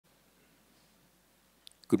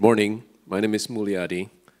Good morning. My name is Mulyadi.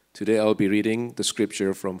 Today I'll be reading the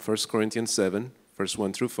scripture from 1 Corinthians 7, verse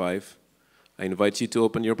 1 through 5. I invite you to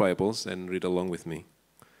open your Bibles and read along with me.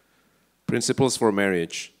 Principles for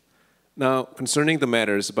marriage. Now, concerning the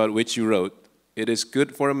matters about which you wrote, it is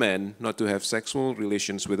good for a man not to have sexual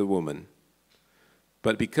relations with a woman.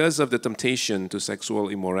 But because of the temptation to sexual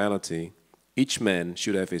immorality, each man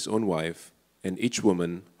should have his own wife, and each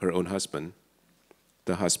woman her own husband.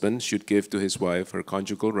 The husband should give to his wife her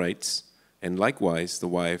conjugal rights, and likewise the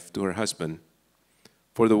wife to her husband.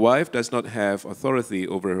 For the wife does not have authority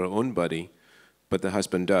over her own body, but the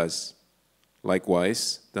husband does.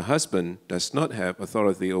 Likewise, the husband does not have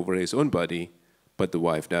authority over his own body, but the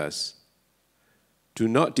wife does. Do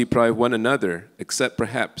not deprive one another, except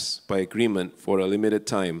perhaps by agreement for a limited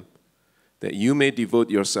time, that you may devote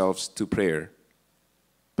yourselves to prayer.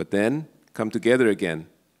 But then come together again,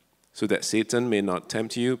 so that Satan may not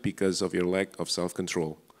tempt you because of your lack of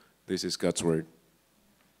self-control. This is God's word.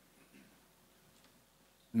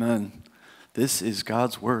 Amen. This is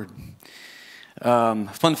God's word.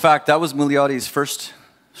 Fun fact, that was Mulyadi's first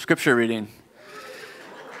scripture reading.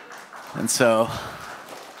 And so,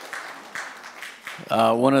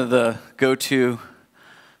 one of the go-to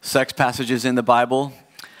sex passages in the Bible.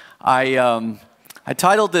 I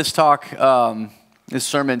titled this talk, this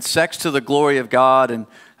sermon, Sex to the Glory of God. And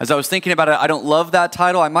as I was thinking about it, I don't love that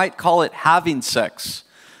title. I might call it Having Sex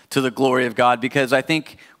to the Glory of God, because I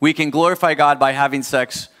think we can glorify God by having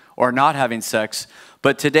sex or not having sex.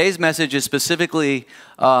 But today's message is specifically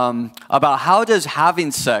about how does having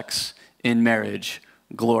sex in marriage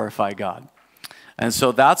glorify God. And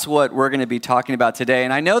so that's what we're going to be talking about today.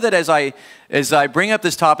 And I know that as I bring up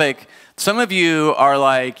this topic, some of you are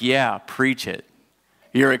like, yeah, preach it.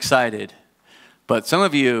 You're excited. But some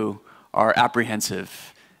of you are apprehensive.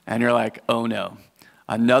 And you're like, oh no,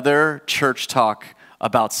 another church talk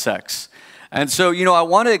about sex. And so, I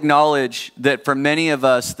want to acknowledge that for many of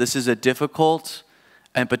us, this is a difficult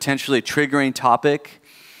and potentially triggering topic.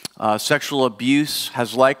 Sexual abuse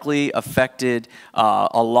has likely affected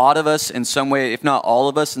a lot of us in some way, if not all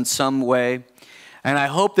of us in some way. And I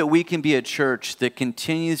hope that we can be a church that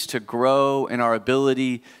continues to grow in our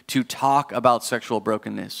ability to talk about sexual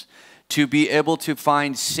brokenness, to be able to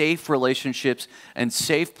find safe relationships and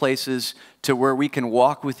safe places to where we can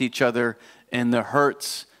walk with each other in the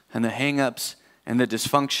hurts and the hang-ups and the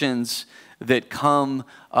dysfunctions that come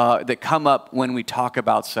up when we talk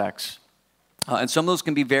about sex. And some of those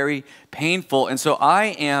can be very painful. And so I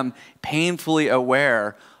am painfully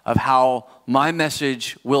aware of how my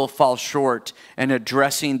message will fall short in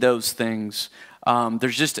addressing those things.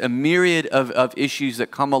 There's just a myriad of issues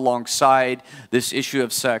that come alongside this issue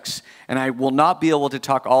of sex, and I will not be able to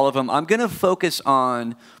talk all of them. I'm going to focus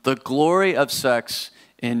on the glory of sex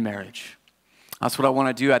in marriage. That's what I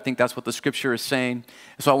want to do. I think that's what the scripture is saying.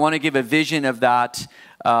 So I want to give a vision of that.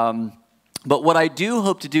 But what I do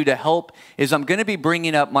hope to do to help is I'm going to be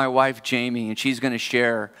bringing up my wife, Jamie, and she's going to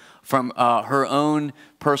share from her own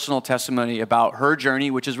personal testimony about her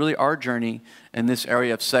journey, which is really our journey in this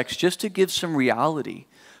area of sex, just to give some reality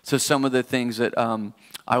to some of the things that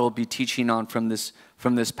I will be teaching on from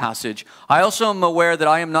this passage. I also am aware that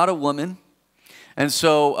I am not a woman. And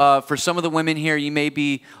so for some of the women here, you may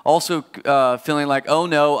be also feeling like, oh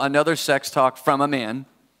no, another sex talk from a man.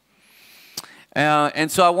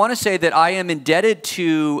 And so I want to say that I am indebted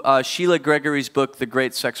to Sheila Gregory's book, The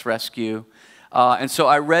Great Sex Rescue. And so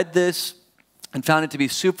I read this and found it to be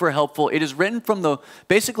super helpful. It is written from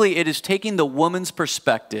basically it is taking the woman's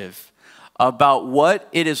perspective about what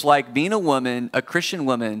it is like being a woman, a Christian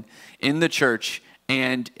woman in the church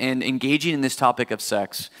and engaging in this topic of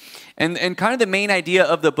sex. And kind of the main idea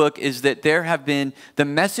of the book is that the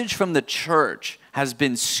message from the church has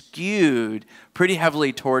been skewed pretty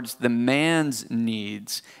heavily towards the man's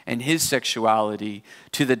needs and his sexuality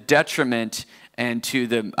to the detriment and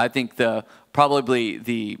to probably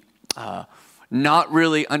the not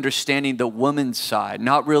really understanding the woman's side,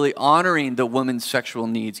 not really honoring the woman's sexual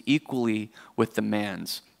needs equally with the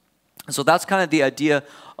man's. So that's kind of the idea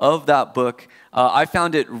of that book. I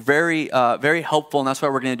found it very, very helpful, and that's why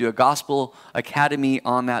we're going to do a Gospel Academy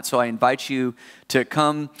on that. So I invite you to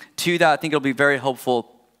come to that. I think it'll be very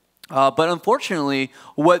helpful. But unfortunately,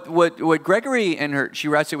 what Gregory and she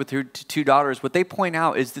writes it with her two daughters, what they point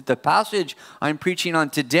out is that the passage I'm preaching on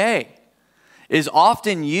today is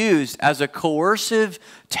often used as a coercive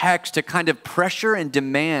text to kind of pressure and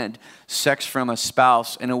demand sex from a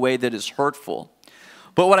spouse in a way that is hurtful.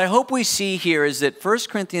 But what I hope we see here is that 1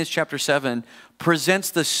 Corinthians chapter 7 presents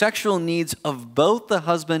the sexual needs of both the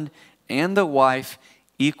husband and the wife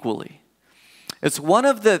equally. It's one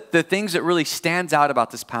of the things that really stands out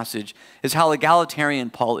about this passage is how egalitarian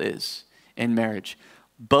Paul is in marriage.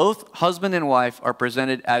 Both husband and wife are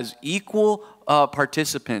presented as equal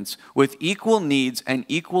participants with equal needs and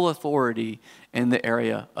equal authority in the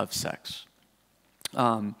area of sex.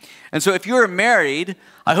 And so if you're married,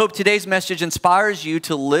 I hope today's message inspires you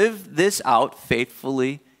to live this out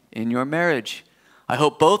faithfully in your marriage. I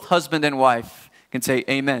hope both husband and wife can say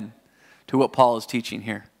amen to what Paul is teaching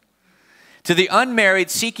here. To the unmarried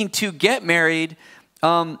seeking to get married,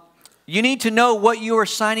 you need to know what you are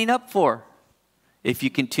signing up for if you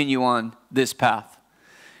continue on this path.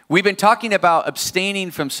 We've been talking about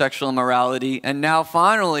abstaining from sexual immorality, and now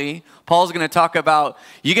finally, Paul's going to talk about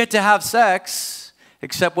you get to have sex,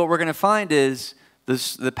 except what we're going to find is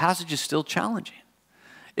the passage is still challenging.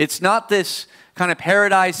 It's not this kind of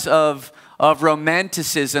paradise of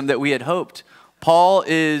romanticism that we had hoped. Paul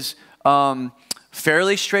is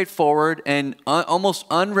fairly straightforward and almost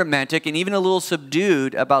unromantic and even a little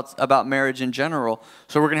subdued about marriage in general.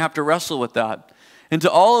 So we're going to have to wrestle with that. And to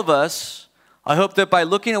all of us, I hope that by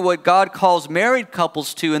looking at what God calls married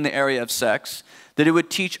couples to in the area of sex, that it would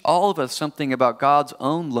teach all of us something about God's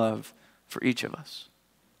own love for each of us.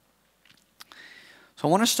 So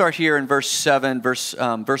I want to start here in verse 7, verse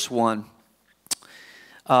 1.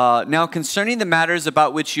 Now concerning the matters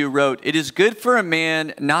about which you wrote, it is good for a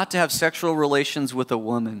man not to have sexual relations with a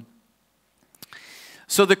woman.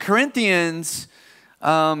 So the Corinthians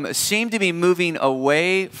seem to be moving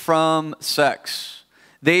away from sex.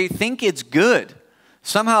 They think it's good.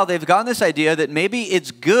 Somehow they've gotten this idea that maybe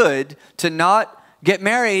it's good to not get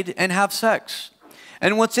married and have sex.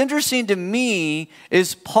 And what's interesting to me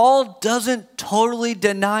is Paul doesn't totally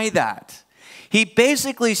deny that. He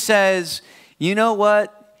basically says, you know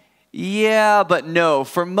what? Yeah, but no.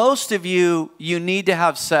 For most of you, you need to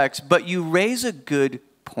have sex, but you raise a good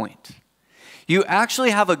point. You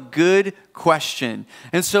actually have a good question.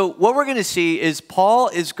 And so what we're going to see is Paul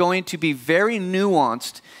is going to be very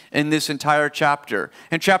nuanced in this entire chapter.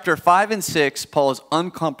 In chapter 5 and 6, Paul is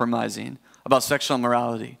uncompromising about sexual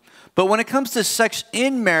immorality. But when it comes to sex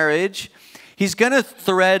in marriage, he's going to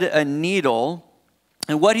thread a needle.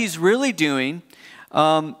 And what he's really doing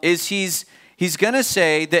is he's going to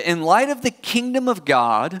say that in light of the kingdom of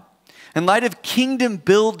God, in light of kingdom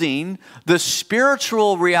building, the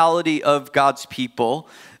spiritual reality of God's people,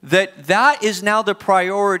 that is now the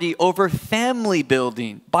priority over family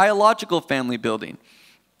building, biological family building.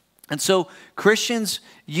 And so Christians,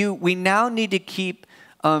 we now need to keep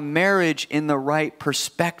marriage in the right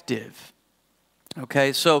perspective.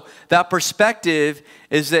 Okay, so that perspective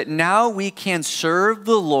is that now we can serve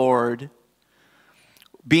the Lord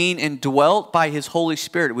being indwelt by His Holy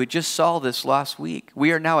Spirit. We just saw this last week.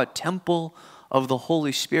 We are now a temple of the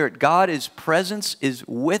Holy Spirit. God's presence is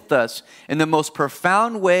with us in the most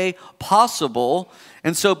profound way possible.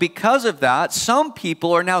 And so because of that, some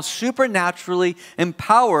people are now supernaturally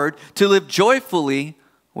empowered to live joyfully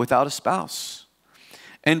without a spouse.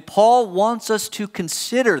 And Paul wants us to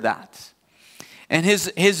consider that. And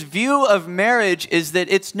his view of marriage is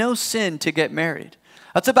that it's no sin to get married.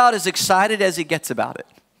 That's about as excited as he gets about it.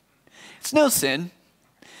 It's no sin.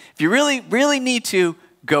 If you really need to,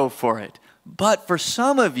 go for it. But for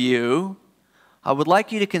some of you, I would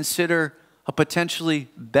like you to consider a potentially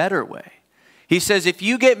better way. He says, if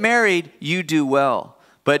you get married, you do well.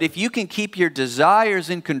 But if you can keep your desires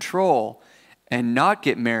in control and not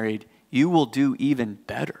get married, you will do even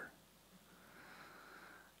better.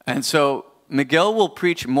 And so Miguel will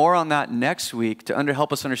preach more on that next week to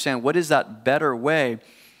help us understand what is that better way.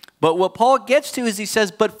 But what Paul gets to is he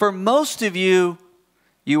says, but for most of you,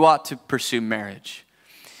 you ought to pursue marriage.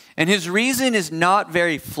 And his reason is not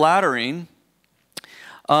very flattering.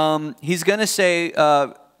 He's going to say,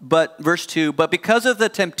 but verse 2, but because of the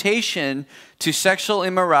temptation to sexual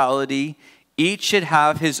immorality, each should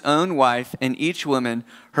have his own wife and each woman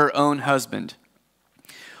her own husband.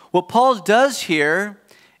 What Paul does here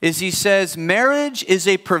is he says marriage is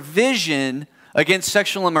a provision against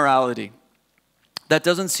sexual immorality. That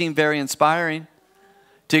doesn't seem very inspiring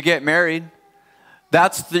to get married.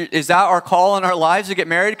 Is that our call in our lives, to get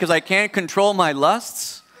married because I can't control my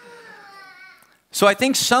lusts? So I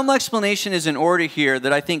think some explanation is in order here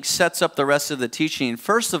that I think sets up the rest of the teaching.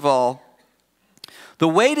 First of all, the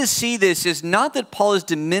way to see this is not that Paul is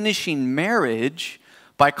diminishing marriage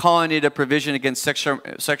by calling it a provision against sexual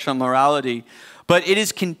immorality, but it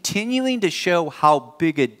is continuing to show how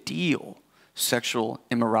big a deal sexual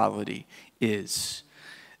immorality is.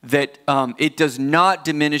 That it does not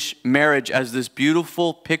diminish marriage as this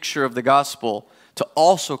beautiful picture of the gospel to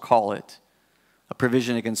also call it a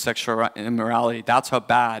provision against sexual immorality. That's how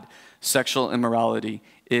bad sexual immorality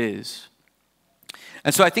is.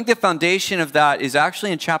 And so I think the foundation of that is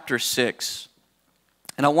actually in chapter 6.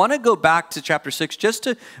 And I want to go back to chapter 6 just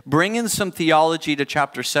to bring in some theology to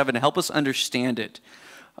chapter 7 to help us understand it.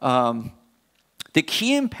 The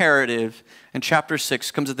key imperative in chapter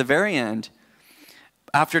 6 comes at the very end.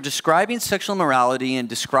 After describing sexual immorality and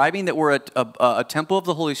describing that we're a temple of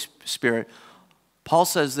the Holy Spirit, Paul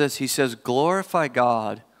says this. He says, glorify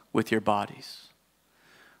God with your bodies.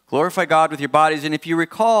 Glorify God with your bodies. And if you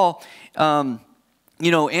recall,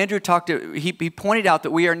 Andrew he pointed out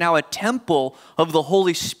that we are now a temple of the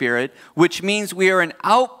Holy Spirit, which means we are an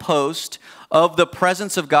outpost of the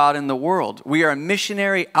presence of God in the world. We are a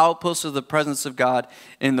missionary outpost of the presence of God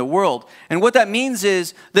in the world. And what that means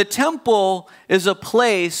is the temple is a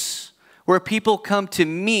place where people come to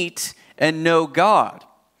meet and know God.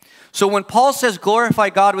 So when Paul says glorify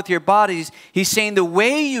God with your bodies, he's saying the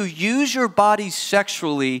way you use your bodies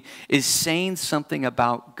sexually is saying something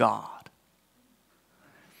about God.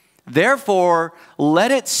 Therefore,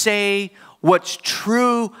 let it say what's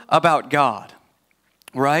true about God,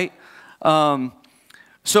 right? So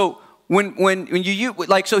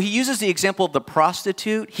he uses the example of the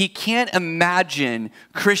prostitute. He can't imagine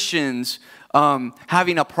Christians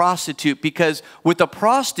having a prostitute, because with a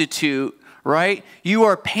prostitute, right, you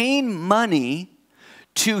are paying money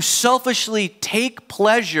to selfishly take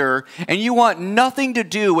pleasure, and you want nothing to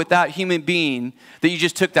do with that human being that you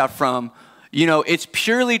just took that from. It's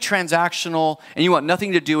purely transactional, and you want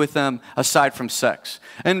nothing to do with them aside from sex.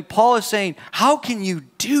 And Paul is saying, how can you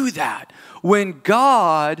do that when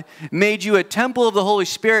God made you a temple of the Holy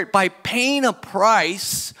Spirit by paying a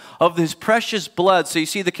price of his precious blood? So you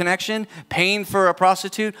see the connection? Paying for a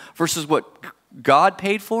prostitute versus what God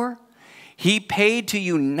paid for? He paid to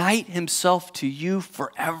unite himself to you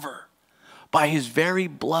forever by his very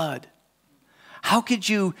blood. How could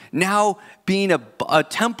you now, being a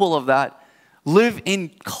temple of that, live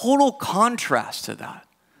in total contrast to that?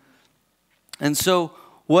 And so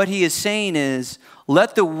what he is saying is,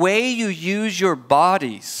 let the way you use your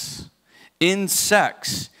bodies in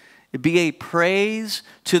sex be a praise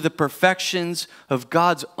to the perfections of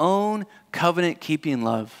God's own covenant-keeping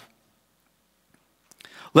love.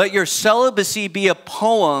 Let your celibacy be a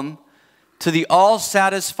poem to the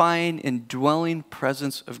all-satisfying, indwelling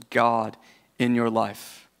presence of God in your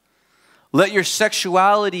life. Let your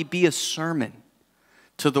sexuality be a sermon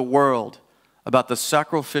to the world about the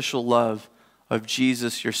sacrificial love of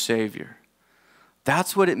Jesus, your Savior.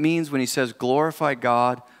 That's what it means when he says, glorify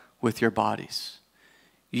God with your bodies.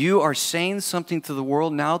 You are saying something to the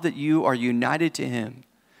world now that you are united to him.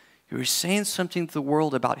 You're saying something to the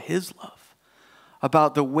world about his love,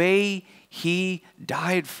 about the way he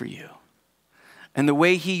died for you, and the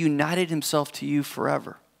way he united himself to you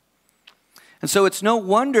forever. And so it's no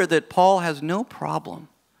wonder that Paul has no problem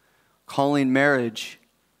calling marriage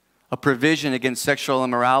a provision against sexual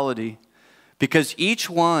immorality, because each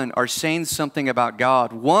one are saying something about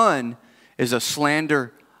God. One is a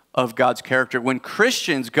slander of God's character. When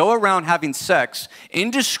Christians go around having sex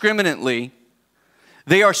indiscriminately,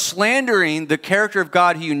 they are slandering the character of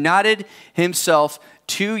God who united himself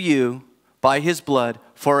to you by his blood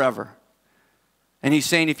forever. And he's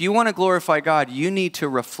saying, if you want to glorify God, you need to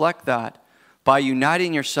reflect that by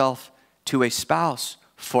uniting yourself to a spouse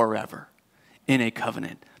forever in a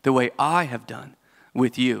covenant, the way I have done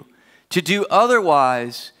with you. To do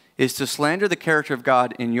otherwise is to slander the character of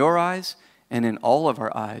God in your eyes and in all of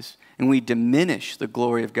our eyes, and we diminish the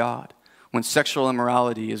glory of God when sexual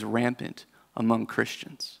immorality is rampant among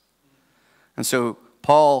Christians. And so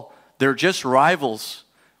Paul, they're just rivals.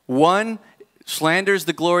 One slanders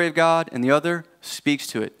the glory of God and the other speaks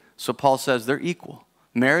to it. So Paul says they're equal.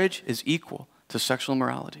 Marriage is equal to sexual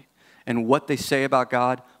immorality and what they say about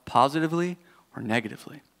God, positively or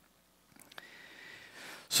negatively.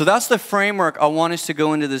 So that's the framework I want us to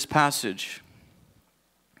go into this passage.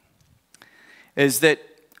 Is that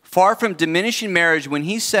far from diminishing marriage, when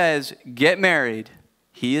he says get married,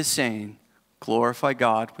 he is saying glorify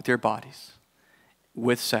God with your bodies,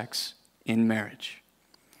 with sex in marriage.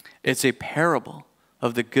 It's a parable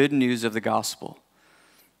of the good news of the gospel.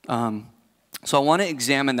 So I want to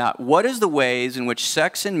examine that. What is the ways in which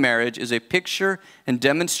sex in marriage is a picture and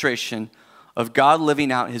demonstration of God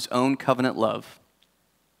living out his own covenant love?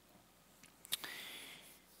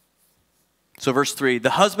 So verse 3,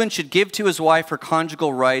 the husband should give to his wife her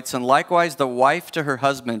conjugal rights, and likewise the wife to her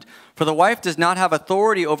husband. For the wife does not have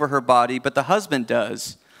authority over her body, but the husband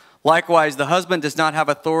does. Likewise, the husband does not have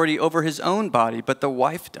authority over his own body, but the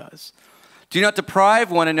wife does. Do not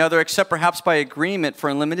deprive one another, except perhaps by agreement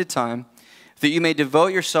for a limited time, that you may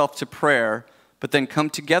devote yourself to prayer, but then come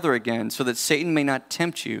together again so that Satan may not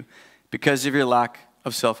tempt you because of your lack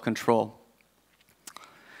of self-control.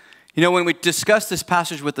 You know, when we discussed this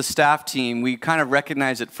passage with the staff team, we kind of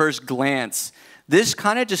recognized at first glance, this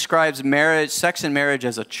kind of describes marriage, sex and marriage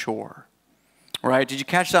as a chore, right? Did you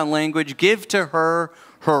catch that language? Give to her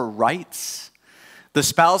her rights. The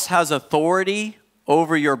spouse has authority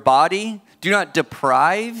over your body. Do not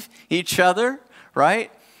deprive each other,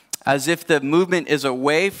 right? As if the movement is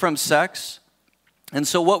away from sex. And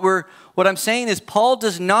so what I'm saying is Paul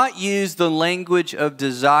does not use the language of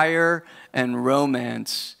desire and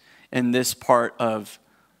romance in this part of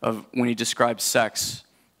when he describes sex.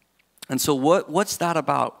 And so what's that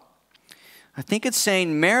about? I think it's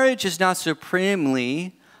saying marriage is not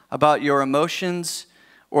supremely about your emotions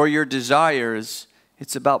or your desires.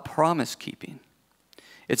 It's about promise keeping.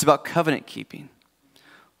 It's about covenant keeping.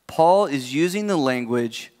 Paul is using the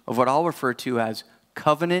language of what I'll refer to as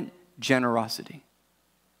covenant generosity.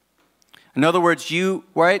 In other words, the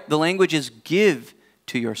language is give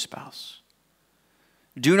to your spouse.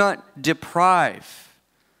 Do not deprive.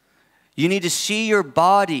 You need to see your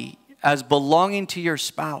body as belonging to your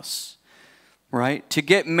spouse, right? To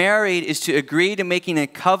get married is to agree to making a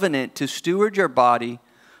covenant to steward your body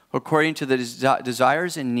according to the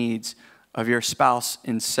desires and needs of your spouse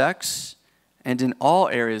in sex and in all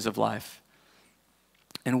areas of life.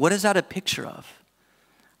 And what is that a picture of?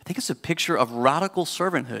 I think it's a picture of radical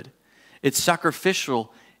servanthood. It's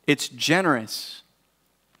sacrificial. It's generous.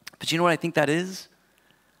 But you know what I think that is?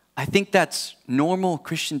 I think that's normal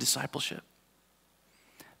Christian discipleship.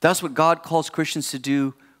 That's what God calls Christians to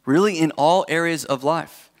do really in all areas of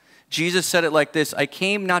life. Jesus said it like this, I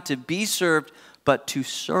came not to be served, but to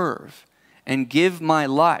serve and give my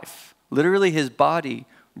life, literally his body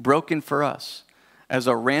broken for us as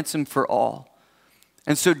a ransom for all.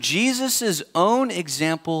 And so Jesus' own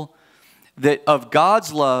example of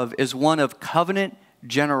God's love is one of covenant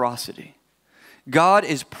generosity. God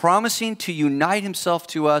is promising to unite himself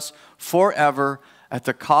to us forever at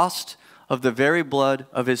the cost of the very blood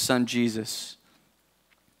of his son Jesus.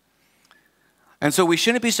 And so we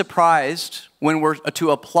shouldn't be surprised when we're to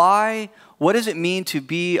apply what does it mean to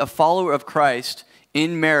be a follower of Christ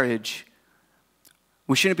in marriage.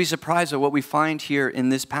 We shouldn't be surprised at what we find here in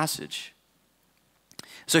this passage.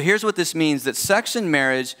 So here's what this means, that sex in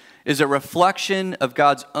marriage is a reflection of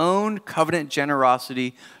God's own covenant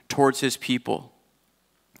generosity towards his people.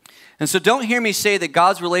 And so don't hear me say that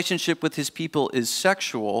God's relationship with his people is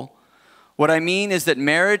sexual. What I mean is that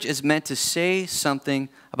marriage is meant to say something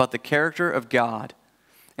about the character of God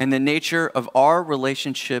and the nature of our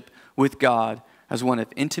relationship with God as one of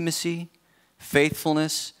intimacy,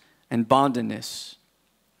 faithfulness, and bondedness.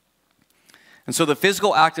 And so the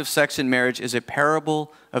physical act of sex in marriage is a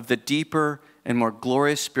parable of the deeper and more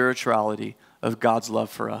glorious spirituality of God's love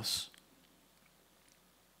for us.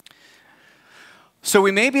 So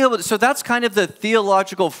so that's kind of the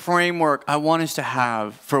theological framework I want us to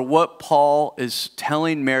have for what Paul is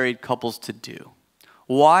telling married couples to do.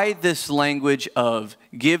 Why this language of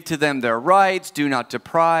give to them their rights, do not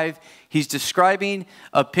deprive. He's describing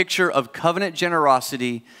a picture of covenant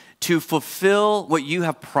generosity to fulfill what you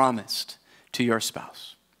have promised to your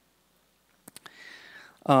spouse.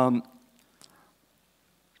 And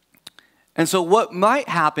so what might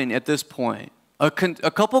happen at this point, a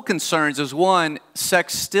couple concerns is one,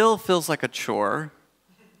 sex still feels like a chore.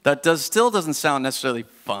 That still doesn't sound necessarily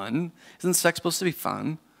fun. Isn't sex supposed to be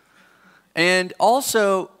fun? And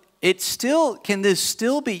also, can this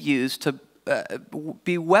still be used to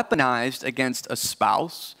be weaponized against a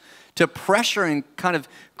spouse, to pressure and kind of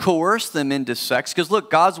coerce them into sex? Because look,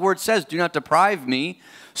 God's word says, do not deprive me.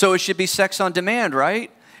 So it should be sex on demand, right?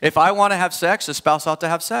 If I want to have sex, a spouse ought to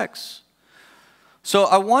have sex. So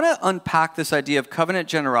I want to unpack this idea of covenant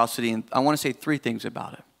generosity, and I want to say three things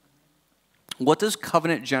about it. What does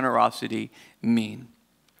covenant generosity mean?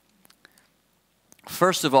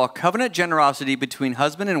 First of all, covenant generosity between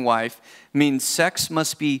husband and wife means sex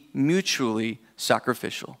must be mutually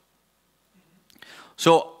sacrificial.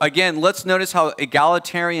 So again, let's notice how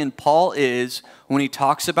egalitarian Paul is when he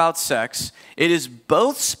talks about sex. It is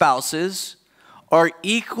both spouses are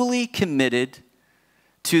equally committed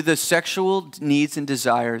to the sexual needs and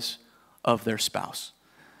desires of their spouse.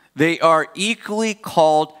 They are equally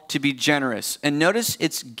called to be generous. And notice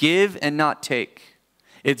it's give and not take.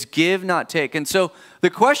 It's give, not take. And so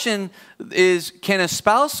the question is, can a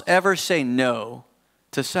spouse ever say no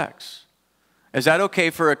to sex? Is that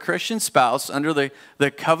okay for a Christian spouse under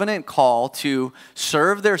the covenant call to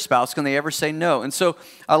serve their spouse? Can they ever say no? And so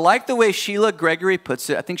I like the way Sheila Gregory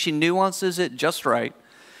puts it. I think she nuances it just right.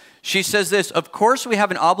 She says this, of course we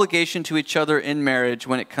have an obligation to each other in marriage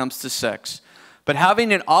when it comes to sex. But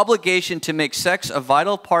having an obligation to make sex a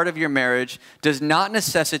vital part of your marriage does not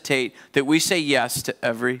necessitate that we say yes to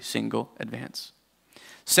every single advance.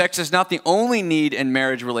 Sex is not the only need in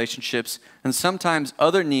marriage relationships, and sometimes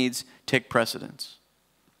other needs take precedence.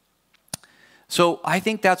 So I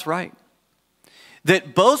think that's right.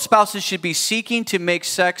 That both spouses should be seeking to make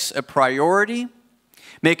sex a priority,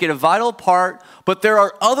 make it a vital part, but there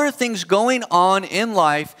are other things going on in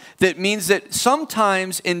life that means that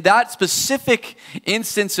sometimes in that specific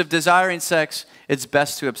instance of desiring sex, it's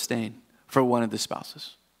best to abstain for one of the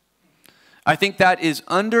spouses. I think that is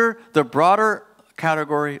under the broader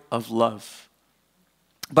category of love.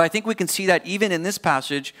 But I think we can see that even in this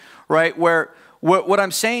passage, right, where what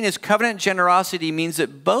I'm saying is covenant generosity means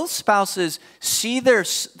that both spouses see their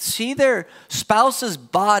spouse's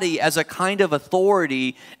body as a kind of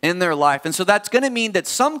authority in their life. And so that's going to mean that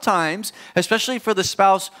sometimes, especially for the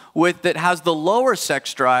spouse that has the lower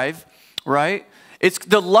sex drive, right? It's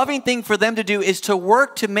the loving thing for them to do is to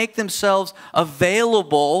work to make themselves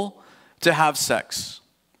available to have sex.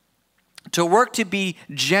 To work to be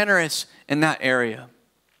generous in that area.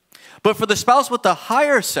 But for the spouse with the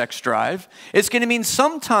higher sex drive, it's going to mean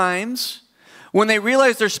sometimes when they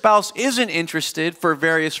realize their spouse isn't interested for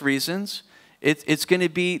various reasons, it's going to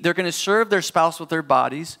be, they're going to serve their spouse with their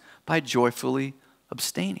bodies by joyfully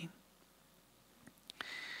abstaining.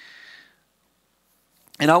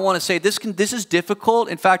 And I want to say this is difficult.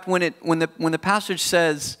 In fact, when the passage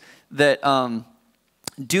says that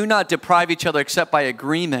do not deprive each other except by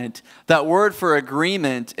agreement, that word for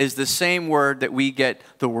agreement is the same word that we get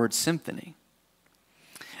the word symphony.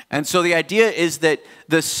 And so the idea is that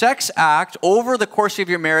the sex act over the course of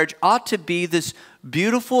your marriage ought to be this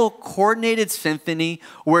beautiful coordinated symphony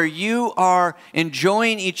where you are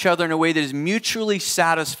enjoying each other in a way that is mutually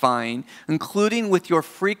satisfying, including with your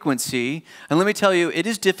frequency. And let me tell you, it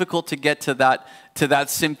is difficult to get to that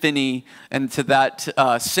symphony and to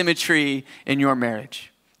that symmetry in your marriage.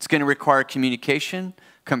 It's going to require communication,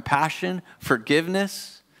 compassion,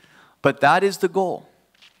 forgiveness, but that is the goal.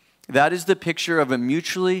 That is the picture of a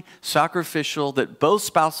mutually sacrificial that both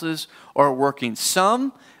spouses are working.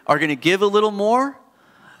 Some are going to give a little more,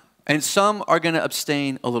 and some are going to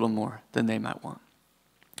abstain a little more than they might want.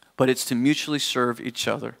 But it's to mutually serve each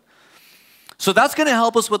other. So that's going to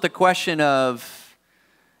help us with the question of,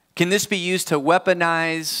 can this be used to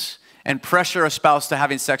weaponize and pressure a spouse to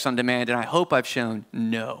having sex on demand? And I hope I've shown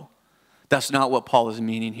no. That's not what Paul is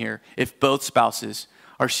meaning here. If both spouses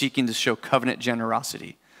are seeking to show covenant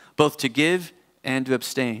generosity, both to give and to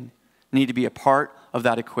abstain need to be a part of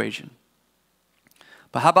that equation.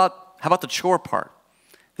 But how about the chore part?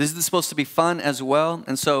 This is supposed to be fun as well.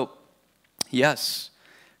 And so, yes,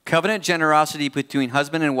 covenant generosity between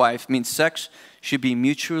husband and wife means sex should be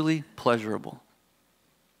mutually pleasurable.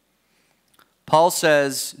 Paul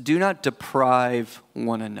says, do not deprive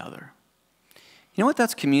one another. You know what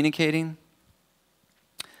that's communicating?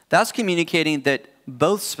 That's communicating that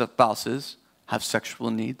both spouses have sexual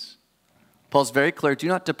needs. Paul's very clear, do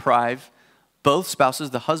not deprive both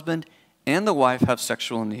spouses, the husband and the wife have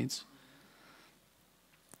sexual needs.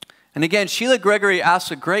 And again, Sheila Gregory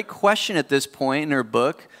asks a great question at this point in her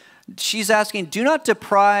book. She's asking, do not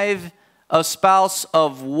deprive a spouse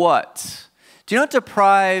of what? Do not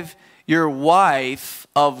deprive your wife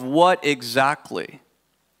of what exactly?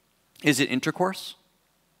 Is it intercourse?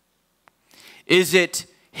 Is it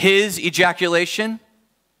his ejaculation?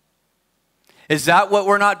 Is that what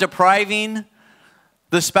we're not depriving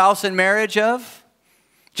the spouse in marriage of?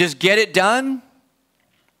 Just get it done?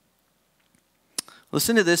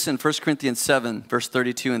 Listen to this in 1 Corinthians 7, verse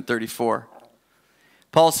 32 and 34.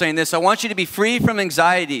 Paul's saying this, I want you to be free from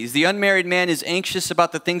anxieties. The unmarried man is anxious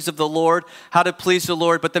about the things of the Lord, how to please the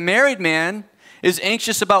Lord. But the married man is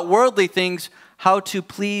anxious about worldly things, how to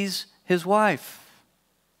please his wife.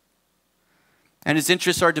 And his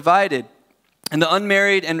interests are divided. And the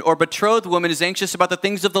unmarried or betrothed woman is anxious about the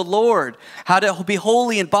things of the Lord, how to be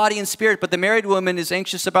holy in body and spirit. But the married woman is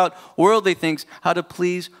anxious about worldly things, how to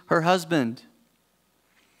please her husband.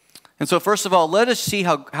 And so first of all, let us see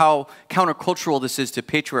how countercultural this is to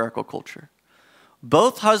patriarchal culture.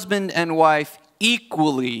 Both husband and wife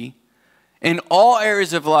equally, in all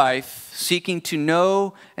areas of life, seeking to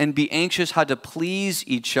know and be anxious how to please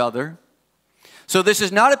each other. So this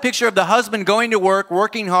is not a picture of the husband going to work,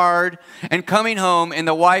 working hard, and coming home, and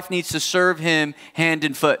the wife needs to serve him hand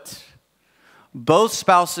and foot. Both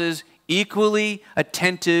spouses equally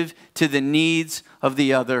attentive to the needs of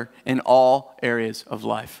the other in all areas of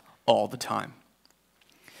life, all the time.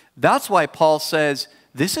 That's why Paul says,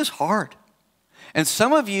 this is hard. And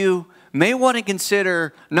some of you may want to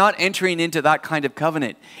consider not entering into that kind of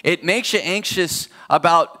covenant. It makes you anxious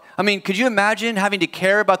about, could you imagine having to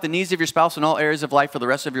care about the needs of your spouse in all areas of life for the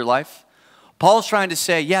rest of your life? Paul's trying to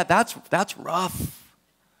say, yeah, that's rough.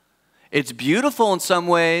 It's beautiful in some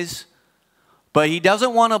ways, but he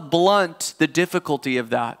doesn't want to blunt the difficulty of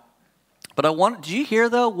that. But do you hear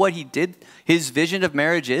though what he did, his vision of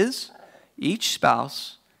marriage is? Each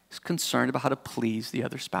spouse is concerned about how to please the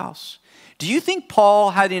other spouse. Do you think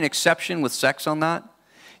Paul had an exception with sex on that?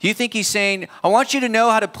 Do you think he's saying, I want you to know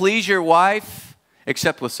how to please your wife,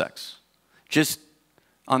 except with sex? Just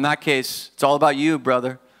on that case, it's all about you,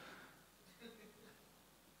 brother.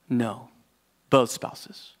 No. Both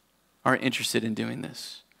spouses are interested in doing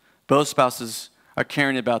this. Both spouses are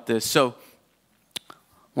caring about this. So I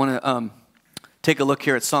want to take a look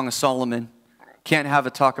here at Song of Solomon. Can't have a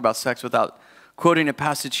talk about sex without quoting a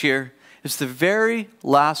passage here. It's the very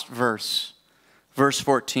last verse,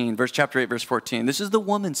 chapter 8, verse 14. This is the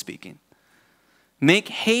woman speaking. Make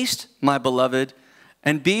haste, my beloved,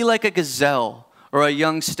 and be like a gazelle or a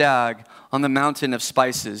young stag on the mountain of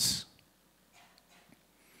spices.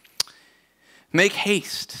 Make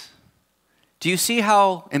haste. Do you see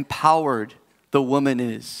how empowered the woman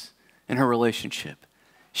is in her relationship?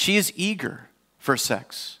 She is eager for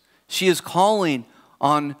sex. She is calling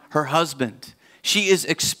on her husband. She is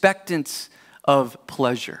expectant of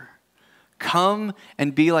pleasure. Come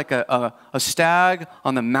and be like a stag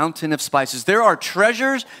on the mountain of spices. There are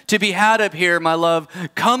treasures to be had up here, my love.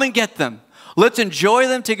 Come and get them. Let's enjoy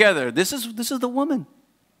them together. This is the woman.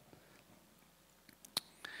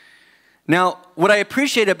 Now, what I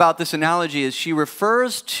appreciate about this analogy is she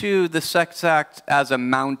refers to the sex act as a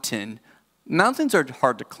mountain. Mountains are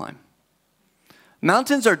hard to climb.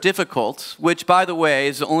 Mountains are difficult, which, by the way,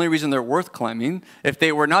 is the only reason they're worth climbing. If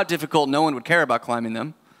they were not difficult, no one would care about climbing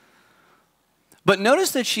them. But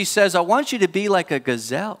notice that she says, I want you to be like a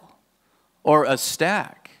gazelle or a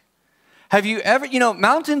stag. Have you ever,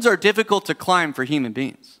 mountains are difficult to climb for human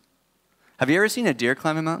beings. Have you ever seen a deer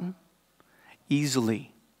climb a mountain?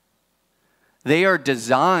 Easily. They are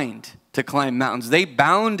designed to climb mountains. They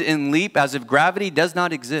bound and leap as if gravity does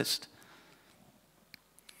not exist.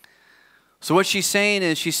 So what she's saying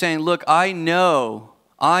is, look, I know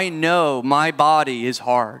my body is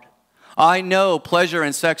hard. I know pleasure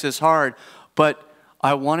and sex is hard, but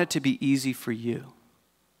I want it to be easy for you.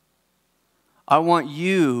 I want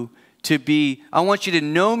you to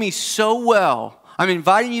know me so well. I'm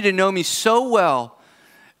inviting you to know me so well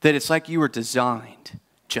that it's like you were designed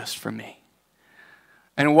just for me.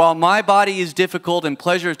 And while my body is difficult and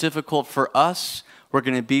pleasure is difficult for us, we're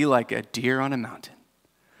going to be like a deer on a mountain,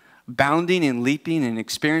 bounding and leaping and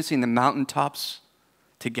experiencing the mountaintops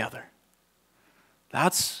together.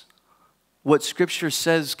 That's what Scripture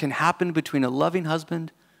says can happen between a loving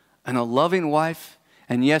husband and a loving wife.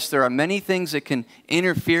 And yes, there are many things that can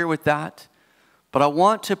interfere with that. But I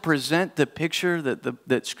want to present the picture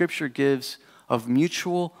that Scripture gives of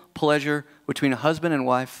mutual pleasure between a husband and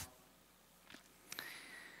wife.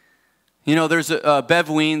 There's Bev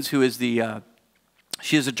Weens, who is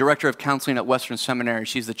she is a director of counseling at Western Seminary.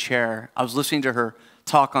 She's the chair. I was listening to her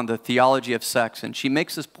talk on the theology of sex, and she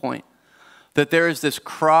makes this point that there is this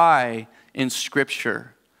cry in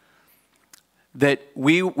Scripture that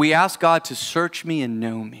we ask God to search me and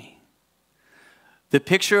know me. The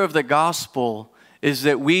picture of the gospel is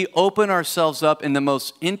that we open ourselves up in the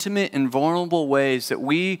most intimate and vulnerable ways that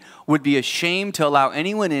we would be ashamed to allow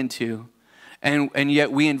anyone into. And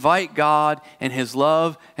yet we invite God and His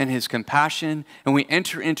love and His compassion, and we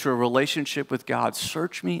enter into a relationship with God.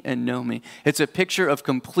 Search me and know me. It's a picture of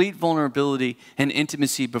complete vulnerability and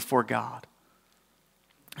intimacy before God.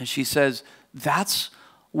 And she says, that's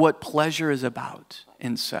what pleasure is about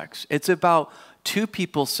in sex. It's about two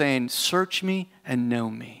people saying, search me and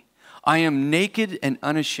know me. I am naked and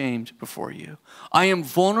unashamed before you. I am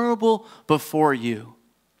vulnerable before you.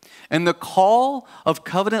 And the call of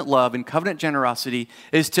covenant love and covenant generosity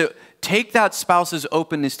is to take that spouse's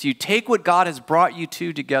openness to you, take what God has brought you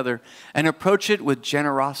to together and approach it with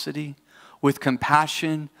generosity, with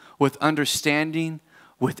compassion, with understanding,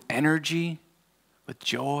 with energy, with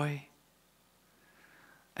joy.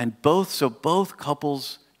 And both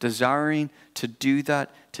couples desiring to do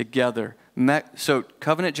that together. So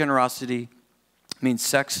covenant generosity means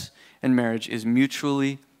sex and marriage is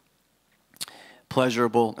mutually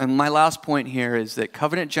pleasurable. And my last point here is that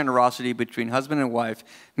covenant generosity between husband and wife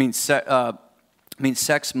means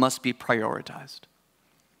sex must be prioritized.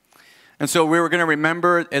 And so we were going to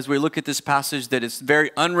remember as we look at this passage that it's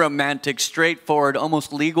very unromantic, straightforward,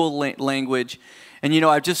 almost legal language. And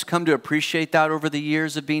I've just come to appreciate that over the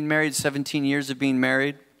years of being married, 17 years of being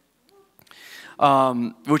married,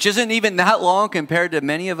 which isn't even that long compared to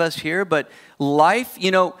many of us here. But life,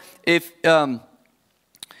 if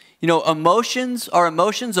emotions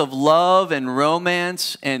of love and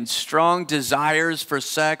romance and strong desires for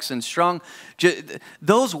sex and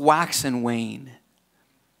those wax and wane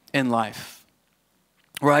in life,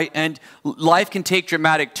 right? And life can take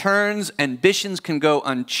dramatic turns. Ambitions can go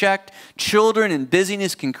unchecked. Children and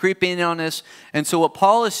busyness can creep in on us. And so what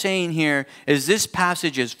Paul is saying here is this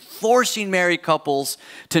passage is forcing married couples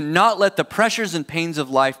to not let the pressures and pains of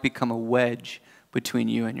life become a wedge between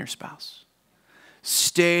you and your spouse.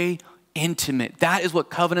 Stay intimate. That is what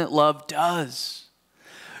covenant love does.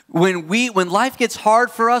 When life gets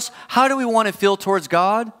hard for us, how do we want to feel towards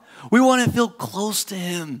God? We want to feel close to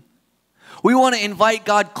Him. We want to invite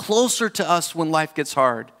God closer to us when life gets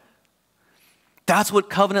hard. That's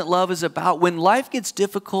what covenant love is about. When life gets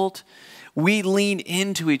difficult, we lean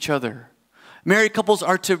into each other. Married couples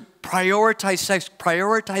are to prioritize sex,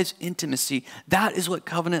 prioritize intimacy. That is what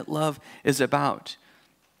covenant love is about.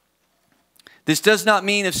 This does not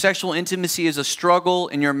mean if sexual intimacy is a struggle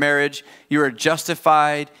in your marriage, you are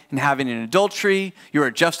justified in having an adultery, you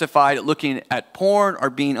are justified at looking at porn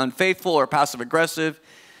or being unfaithful or passive aggressive.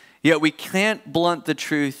 Yet we can't blunt the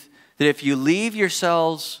truth that if you leave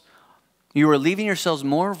yourselves, you are leaving yourselves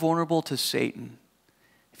more vulnerable to Satan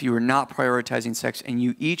if you are not prioritizing sex, and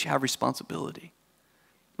you each have responsibility.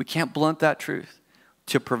 We can't blunt that truth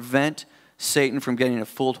to prevent Satan from getting a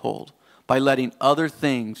foothold by letting other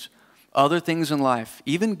things in life,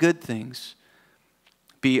 even good things,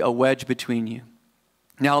 be a wedge between you.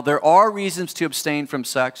 Now, there are reasons to abstain from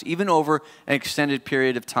sex, even over an extended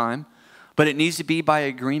period of time, but it needs to be by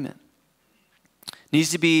agreement. It needs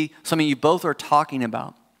to be something you both are talking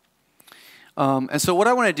about. And so what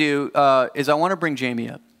I want to do is I want to bring Jamie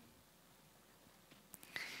up.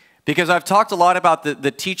 Because I've talked a lot about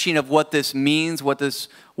the teaching of what this means, what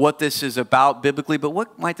this is about biblically, but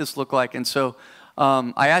what might this look like? And so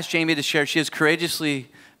I asked Jamie to share. She has courageously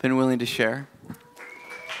been willing to share.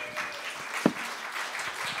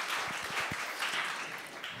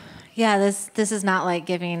 Yeah, this is not like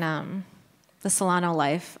giving the Solano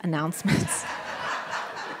Life announcements.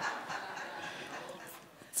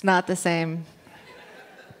 It's not the same.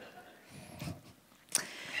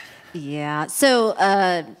 Yeah, so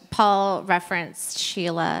Paul referenced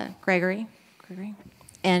Sheila Gregory,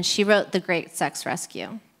 and she wrote The Great Sex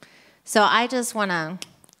Rescue. So I just want to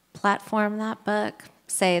platform that book,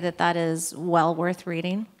 say that is well worth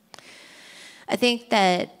reading. I think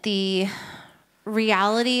that the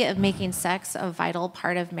reality of making sex a vital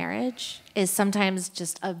part of marriage is sometimes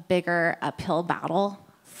just a bigger uphill battle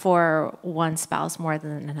for one spouse more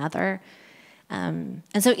than another. And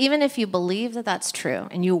so even if you believe that that's true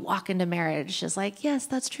and you walk into marriage just like, yes,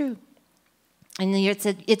 that's true. And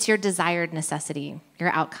it's your desired necessity, your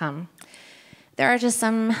outcome. There are just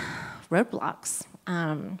some roadblocks.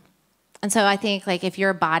 And so I think like if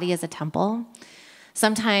your body is a temple,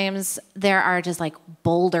 sometimes there are just like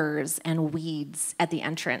boulders and weeds at the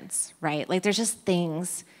entrance, right? Like there's just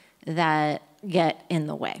things that get in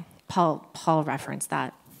the way. Paul referenced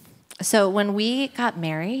that. So when we got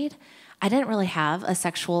married, I didn't really have a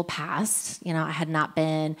sexual past. I had not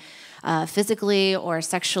been physically or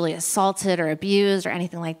sexually assaulted or abused or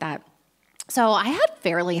anything like that. So I had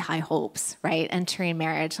fairly high hopes, right, entering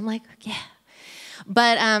marriage. I'm like, yeah.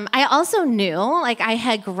 But I also knew, like I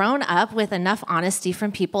had grown up with enough honesty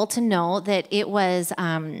from people to know that it was,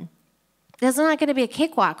 there's not going to be a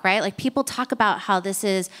cakewalk, right? Like people talk about how this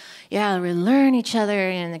is, yeah, we learn each other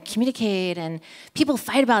and communicate, and people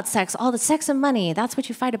fight about sex, all the sex and money, that's what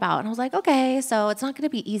you fight about. And I was like, okay, so it's not going to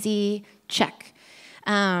be easy, check.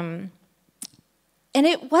 And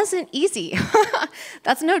it wasn't easy.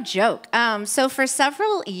 That's no joke. So for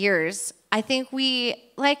several years, I think we,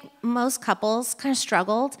 like most couples, kind of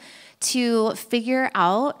struggled to figure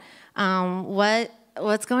out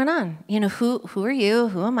what's going on. Who are you?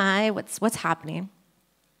 Who am I? What's happening?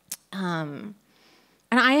 And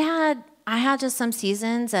I had just some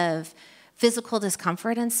seasons of physical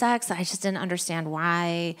discomfort in sex. I just didn't understand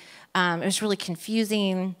why. It was really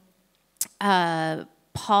confusing.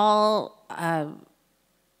 Paul,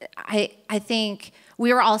 I think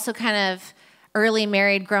we were also kind of early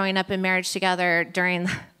married, growing up in marriage together during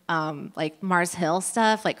like Mars Hill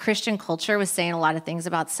stuff. Like Christian culture was saying a lot of things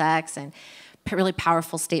about sex and really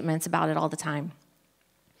powerful statements about it all the time.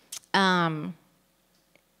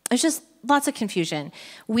 was just lots of confusion.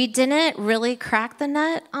 We didn't really crack the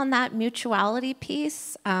nut on that mutuality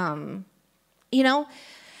piece. It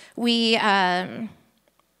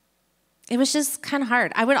was just kind of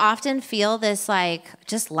hard. I would often feel this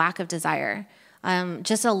just lack of desire,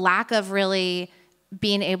 just a lack of really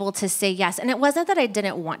being able to say yes. And it wasn't that I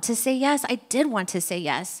didn't want to say yes. I did want to say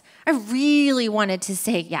yes. I really wanted to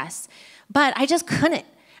say yes, but I just couldn't.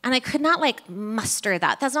 And I could not muster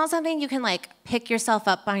that. That's not something you can pick yourself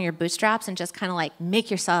up on your bootstraps and just kind of make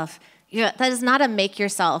yourself. That is not a make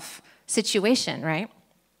yourself situation, right?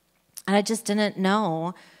 And I just didn't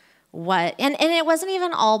know what, and it wasn't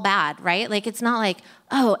even all bad, right? It's not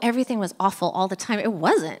oh, everything was awful all the time. It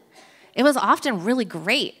wasn't. It was often really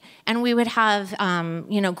great. And we would have,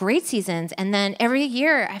 great seasons. And then every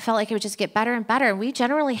year I felt like it would just get better and better. And we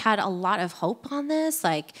generally had a lot of hope on this,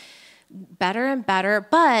 better and better.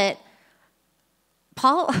 But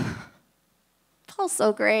Paul's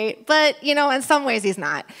so great. But, in some ways he's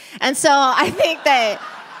not. And so I think that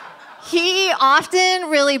he often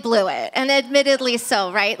really blew it, and admittedly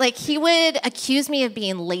so, right? He would accuse me of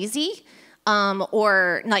being lazy,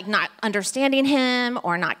 or not understanding him,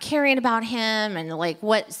 or not caring about him, and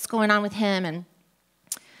what's going on with him. And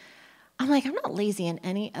I'm I'm not lazy in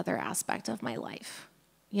any other aspect of my life,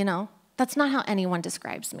 That's not how anyone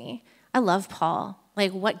describes me. I love Paul.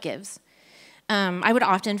 What gives? I would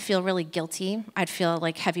often feel really guilty. I'd feel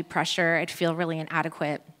heavy pressure. I'd feel really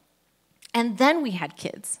inadequate. And then we had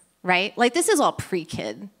kids. Right? This is all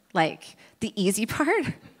pre-kid, the easy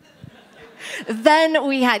part. Then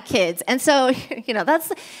we had kids. And so,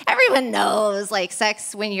 that's, everyone knows,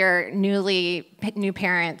 sex when you're new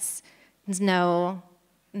parents is no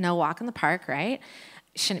walk in the park, right?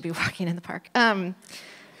 Shouldn't be walking in the park. Sorry.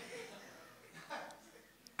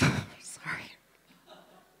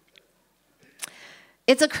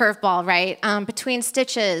 It's a curveball, right? Between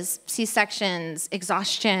stitches, C-sections,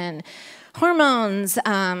 exhaustion, hormones,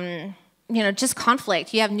 just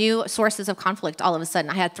conflict. You have new sources of conflict all of a sudden.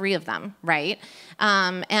 I had 3 of them, right?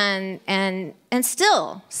 And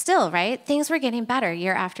still, right? Things were getting better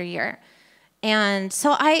year after year. And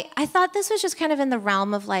so I thought this was just kind of in the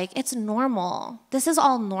realm of it's normal. This is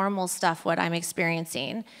all normal stuff, what I'm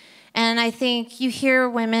experiencing. And I think you hear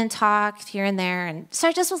women talk here and there. And so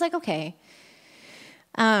I just was okay.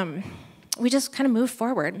 We just kind of moved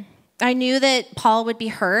forward. I knew that Paul would be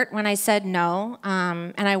hurt when I said no,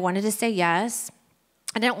 and I wanted to say yes.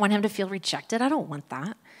 I didn't want him to feel rejected. I don't want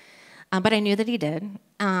that. But I knew that he did.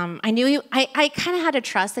 I kind of had to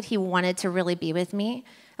trust that he wanted to really be with me.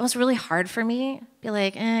 It was really hard for me. Be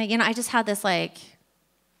I just had this bad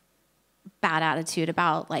attitude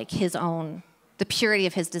about the purity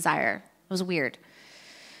of his desire. It was weird.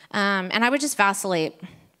 And I would just vacillate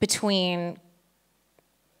between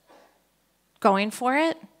going for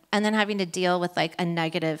it and then having to deal with a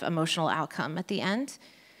negative emotional outcome at the end,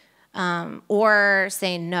 or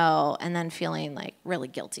saying no and then feeling really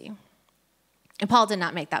guilty. And Paul did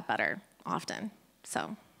not make that better often.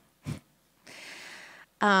 So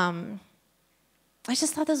I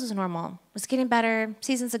just thought this was normal. It was getting better.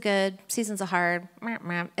 Seasons are good. Seasons are hard.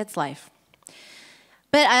 It's life.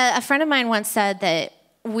 But a friend of mine once said that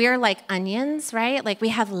we're like onions, right? We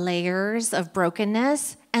have layers of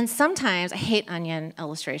brokenness. And sometimes, I hate onion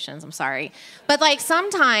illustrations, I'm sorry. But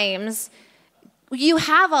sometimes you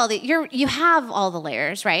have all the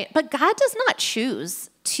layers, right? But God does not choose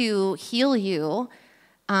to heal you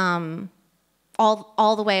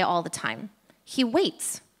all the way, all the time. He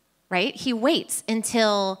waits, right? He waits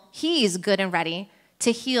until he's good and ready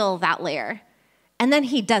to heal that layer. And then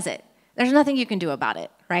he does it. There's nothing you can do about it,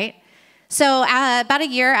 right? So about a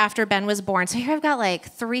year after Ben was born, so here I've got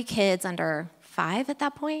 3 kids under 5 at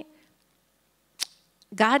that point.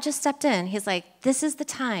 God just stepped in. He's this is the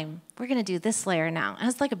time. We're going to do this layer now. And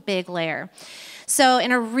it's a big layer. So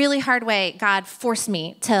in a really hard way, God forced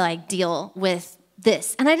me to deal with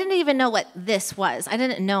this. And I didn't even know what this was. I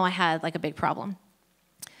didn't know I had a big problem.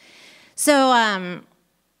 So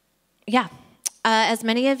as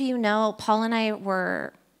many of you know, Paul and I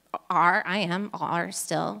are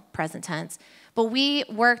still present tense, but we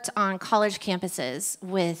worked on college campuses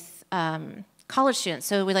with college students.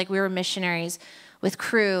 So we were missionaries with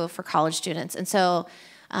Crew for college students. And so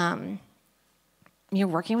you're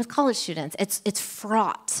working with college students. It's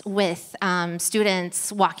fraught with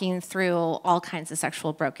students walking through all kinds of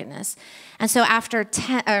sexual brokenness. And so after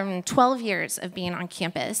 12 years of being on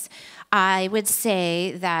campus, I would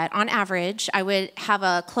say that on average, I would have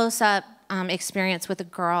a close-up experience with a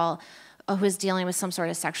girl who was dealing with some sort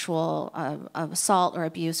of sexual assault or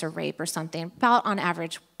abuse or rape or something, about on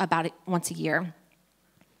average, once a year.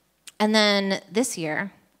 And then this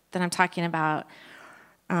year, that I'm talking about,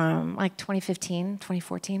 like 2015,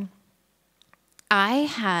 2014, I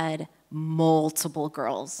had multiple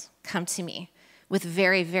girls come to me with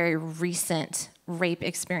very, very recent rape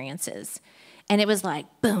experiences. And it was like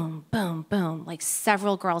boom, boom, boom, like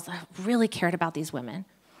several girls that really cared about these women.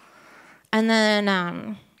 And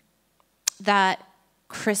then that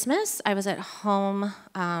Christmas, I was at home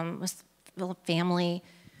with family,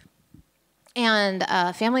 and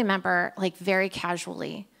a family member, like very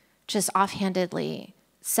casually, just offhandedly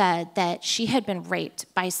said that she had been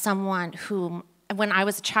raped by someone whom, when I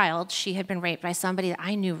was a child, she had been raped by somebody that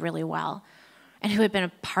I knew really well and who had been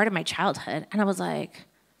a part of my childhood. And I was like,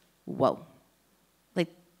 whoa. Like,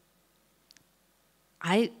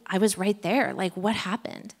 I was right there. Like, what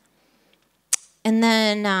happened? And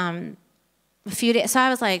then a few days, so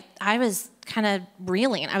I was kind of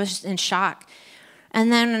reeling. I was just in shock.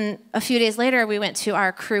 And then a few days later, we went to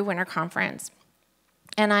our crew winter conference.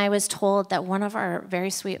 And I was told that one of our very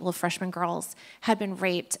sweet little freshman girls had been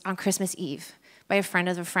raped on Christmas Eve by a friend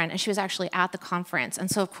of a friend. And she was actually at the conference. And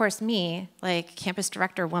so, of course, me, like campus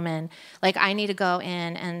director woman, like I need to go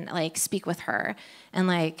in and like speak with her and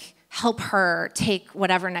like help her take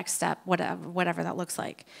whatever next step, whatever that looks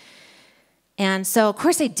like. And so, of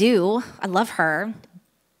course, I do. I love her.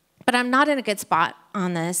 But I'm not in a good spot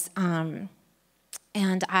on this. And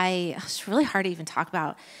it's really hard to even talk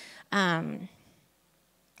about.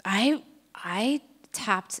 I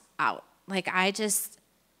tapped out. Like,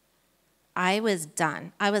 I was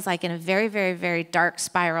done. I was like in a very, very, very dark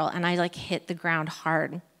spiral, and I like hit the ground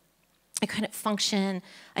hard. I couldn't function.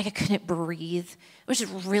 Like, I couldn't breathe. It was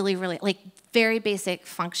just really, really, like, very basic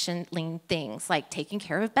functioning things, like taking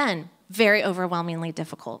care of Ben. Very overwhelmingly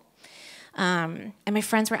difficult. And my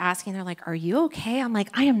friends were asking, they're like, are you okay? I'm like,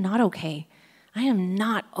 I am not okay. I am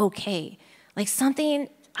not okay. Like,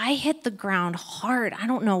 I hit the ground hard. I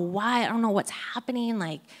don't know why. I don't know what's happening.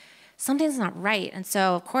 Like, something's not right. And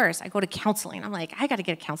so, of course, I go to counseling. I'm like, I got to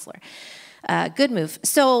get a counselor. Good move.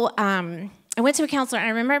 So I went to a counselor, and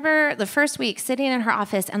I remember the first week sitting in her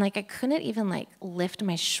office, and like I couldn't even like lift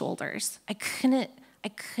my shoulders. I couldn't,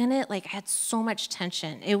 like, I had so much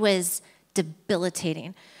tension. It was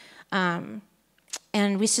debilitating. And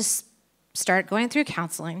we just started going through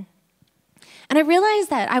counseling. And I realized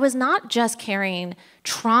that I was not just carrying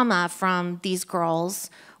trauma from these girls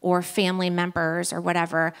or family members or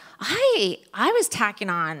whatever. I was tacking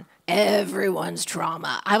on everyone's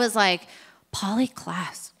trauma. I was like, Polly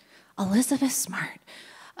Klaas, Elizabeth Smart,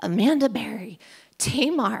 Amanda Berry,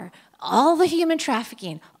 Tamar, all the human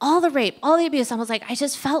trafficking, all the rape, all the abuse. I was like, I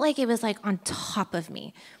just felt like it was like on top of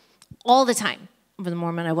me all the time. From the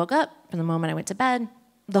moment I woke up, from the moment I went to bed,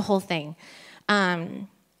 the whole thing.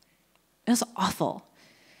 It was awful.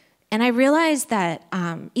 And I realized that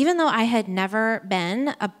even though I had never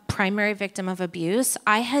been a primary victim of abuse,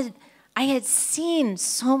 I had seen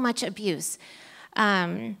so much abuse.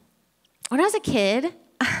 When I was a kid,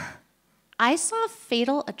 I saw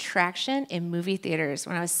Fatal Attraction in movie theaters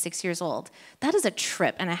when I was 6 years old. That is a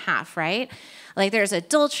trip and a half, right? Like, there's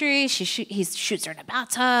adultery, he shoots her in a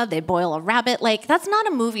bathtub, they boil a rabbit. Like, that's not a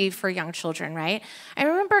movie for young children, right? I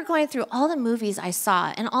remember going through all the movies I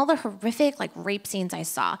saw and all the horrific, like, rape scenes I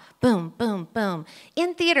saw. Boom, boom, boom.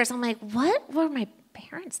 In theaters, I'm like, what were my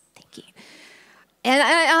parents thinking? And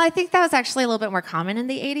I think that was actually a little bit more common in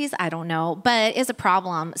the 80s. I don't know, but it's a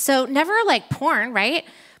problem. So never, like, porn, right?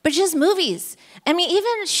 But just movies. I mean,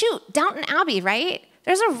 even, Downton Abbey, right?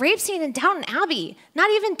 There's a rape scene in Downton Abbey. Not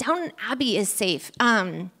even Downton Abbey is safe.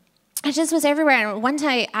 It just was everywhere. And one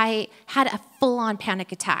time I had a full-on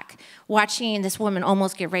panic attack watching this woman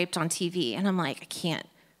almost get raped on TV. And I'm like,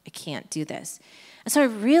 I can't do this. And so I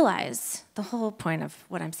realized, the whole point of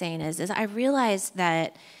what I'm saying is I realized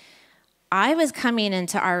that I was coming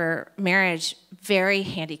into our marriage very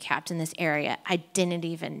handicapped in this area. I didn't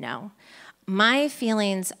even know. My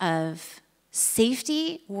feelings of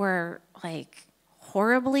safety were like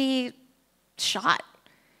horribly shot.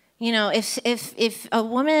 You know, if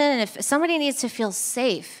somebody needs to feel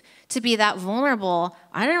safe to be that vulnerable,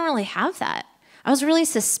 I didn't really have that. I was really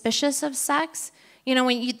suspicious of sex. You know,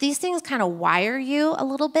 these things kind of wire you a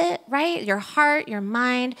little bit, right? Your heart, your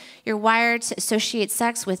mind, you're wired to associate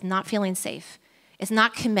sex with not feeling safe. It's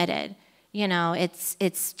not committed. You know,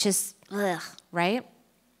 it's just, ugh, right?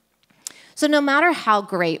 So no matter how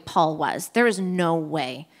great Paul was, there was no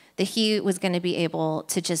way that he was going to be able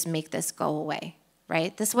to just make this go away,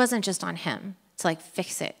 right? This wasn't just on him to like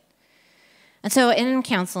fix it. And so in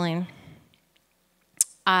counseling,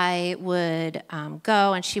 I would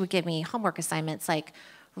go and she would give me homework assignments like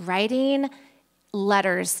writing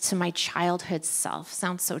letters to my childhood self.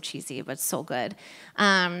 Sounds so cheesy, but so good.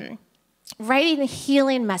 Writing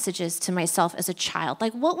healing messages to myself as a child.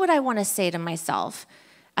 Like, what would I want to say to myself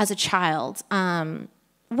as a child?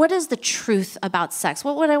 What is the truth about sex?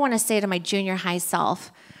 What would I want to say to my junior high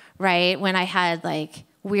self, right? When I had like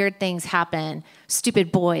weird things happen,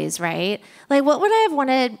 stupid boys, right? Like, what would I have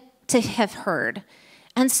wanted to have heard?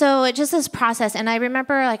 And so it just this process. And I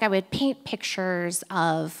remember like I would paint pictures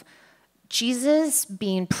of Jesus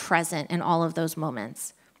being present in all of those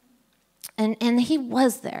moments. And he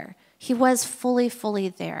was there. He was fully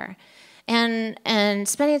there. And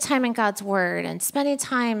spending time in God's word and spending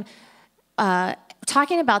time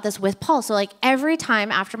talking about this with Paul. So like every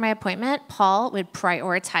time after my appointment, Paul would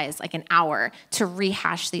prioritize like an hour to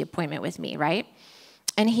rehash the appointment with me, right?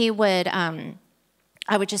 And he would, I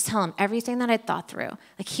would just tell him everything that I'd thought through.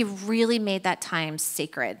 Like he really made that time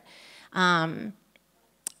sacred. And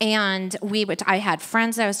I had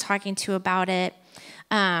friends that I was talking to about it.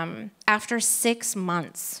 After 6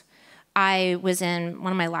 months, I was in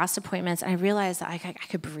one of my last appointments and I realized that I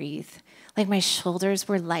could breathe. Like my shoulders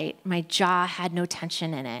were light, my jaw had no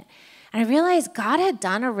tension in it. And I realized God had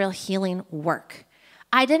done a real healing work.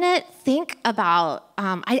 I didn't think about,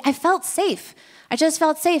 I felt safe. I just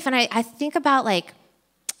felt safe. And I think about like,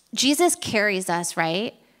 Jesus carries us,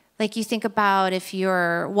 right? Like you think about if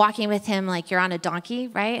you're walking with him, like you're on a donkey,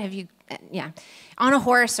 right? On a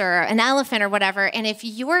horse or an elephant or whatever. And if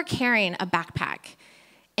you're carrying a backpack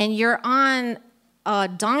and you're on a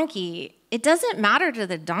donkey, it doesn't matter to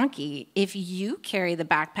the donkey if you carry the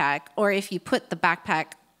backpack or if you put the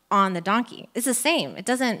backpack on the donkey. It's the same. It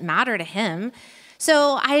doesn't matter to him.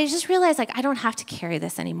 So I just realized like, I don't have to carry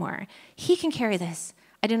this anymore. He can carry this.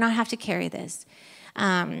 I do not have to carry this.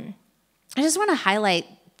 I just want to highlight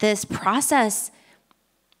this process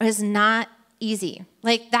is not easy.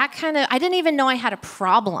 Like that I didn't even know I had a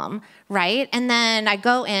problem, right? And then I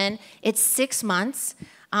go in, it's 6 months.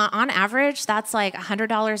 On average, that's like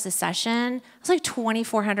 $100 a session. It's like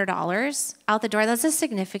 $2,400 out the door. That's a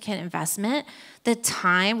significant investment. The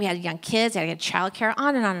time, we had young kids, we had childcare,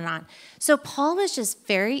 on and on and on. So Paul was just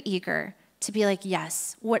very eager to be like,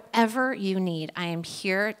 yes, whatever you need, I am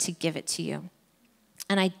here to give it to you.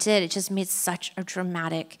 And I did. It just made such a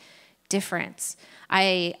dramatic difference.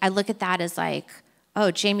 I look at that as like,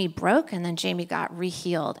 oh, Jamie broke, and then Jamie got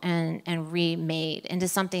rehealed and remade into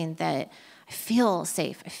something that I feel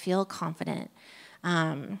safe. I feel confident.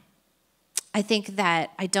 I think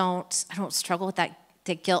that I don't struggle with that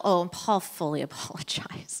guilt. Oh, and Paul fully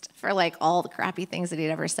apologized for like all the crappy things that he'd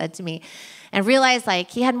ever said to me, and realized like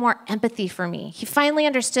he had more empathy for me. He finally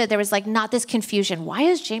understood there was like not this confusion. Why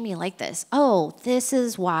is Jamie like this? Oh, this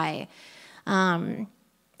is why.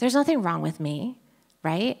 There's nothing wrong with me,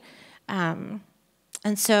 right? And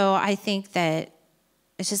so I think that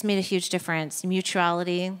it's just made a huge difference.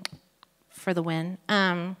 Mutuality for the win.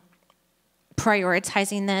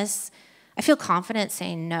 Prioritizing this, I feel confident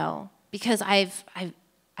saying no because I've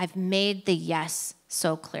made the yes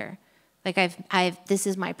so clear. Like this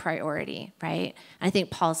is my priority, right? And I think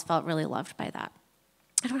Paul's felt really loved by that.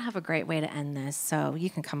 I don't have a great way to end this, so you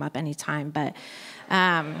can come up anytime, but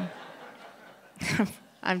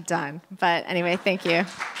I'm done. But anyway, thank you.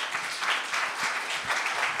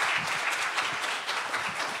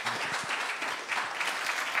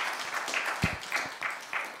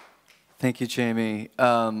 Thank you, Jamie.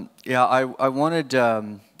 I wanted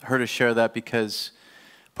her to share that because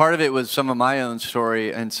part of it was some of my own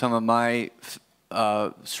story and some of my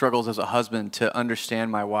struggles as a husband to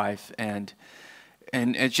understand my wife. And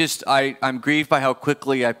it's just, I'm grieved by how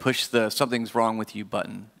quickly I pushed the something's wrong with you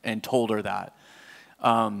button and told her that.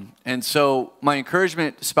 And so my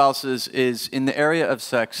encouragement, spouses, is in the area of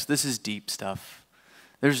sex, this is deep stuff.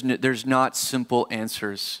 There's not simple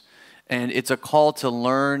answers. And it's a call to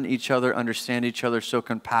learn each other, understand each other, show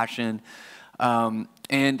compassion. And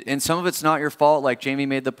some of it's not your fault, like Jamie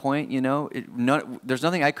made the point, there's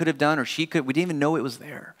nothing I could have done or she could. We didn't even know it was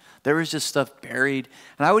there. There was just stuff buried.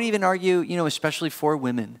 And I would even argue, especially for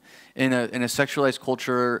women in a sexualized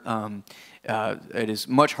culture, it is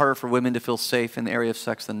much harder for women to feel safe in the area of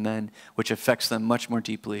sex than men, which affects them much more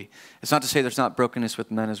deeply. It's not to say there's not brokenness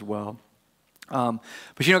with men as well. But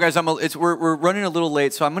guys, we're running a little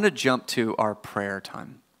late, so I'm going to jump to our prayer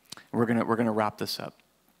time. We're gonna wrap this up.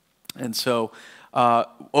 And so,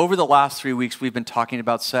 over the last 3 weeks, we've been talking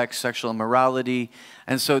about sex, sexual immorality,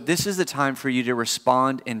 and so this is the time for you to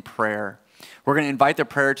respond in prayer. We're going to invite the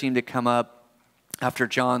prayer team to come up after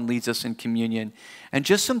John leads us in communion, and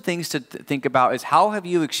just some things to think about is how have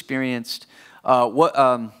you experienced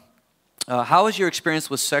how has your experience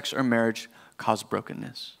with sex or marriage caused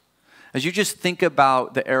brokenness? As you just think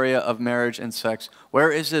about the area of marriage and sex,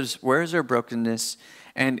 where is there brokenness?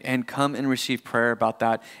 And come and receive prayer about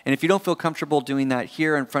that. And if you don't feel comfortable doing that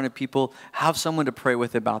here in front of people, have someone to pray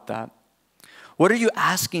with about that. What are you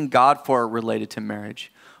asking God for related to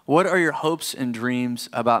marriage? What are your hopes and dreams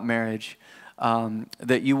about marriage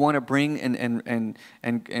that you want to bring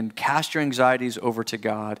and cast your anxieties over to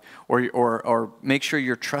God, or make sure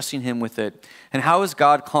you're trusting Him with it? And how is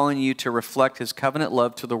God calling you to reflect His covenant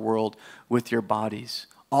love to the world with your bodies?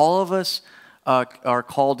 All of us are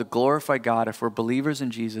called to glorify God, if we're believers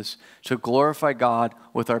in Jesus, to glorify God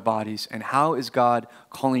with our bodies. And how is God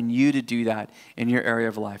calling you to do that in your area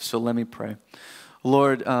of life? So let me pray.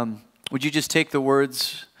 Lord, would you just take the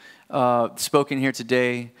words spoken here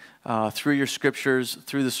today through your scriptures,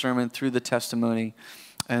 through the sermon, through the testimony,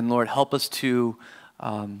 and Lord, help us to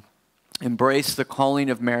embrace the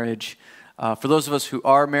calling of marriage. For those of us who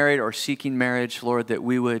are married or seeking marriage, Lord, that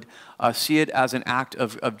we would see it as an act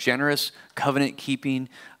of generous covenant keeping,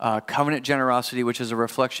 covenant generosity, which is a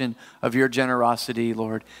reflection of your generosity,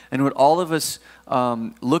 Lord. And would all of us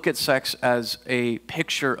look at sex as a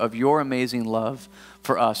picture of your amazing love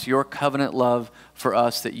for us, your covenant love for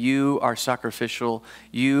us, that you are sacrificial,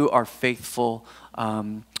 you are faithful,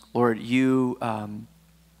 Lord, you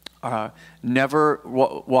never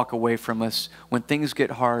walk away from us. When things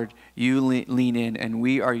get hard, you lean in, and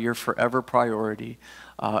we are your forever priority.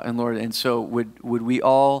 And Lord, and so would we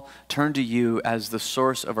all turn to you as the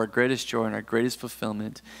source of our greatest joy and our greatest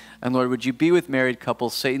fulfillment. And Lord, would you be with married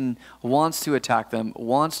couples? Satan wants to attack them,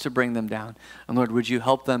 wants to bring them down. And Lord, would you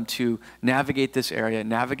help them to navigate this area,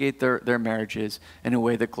 navigate their marriages in a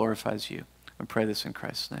way that glorifies you? I pray this in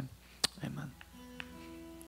Christ's name. Amen.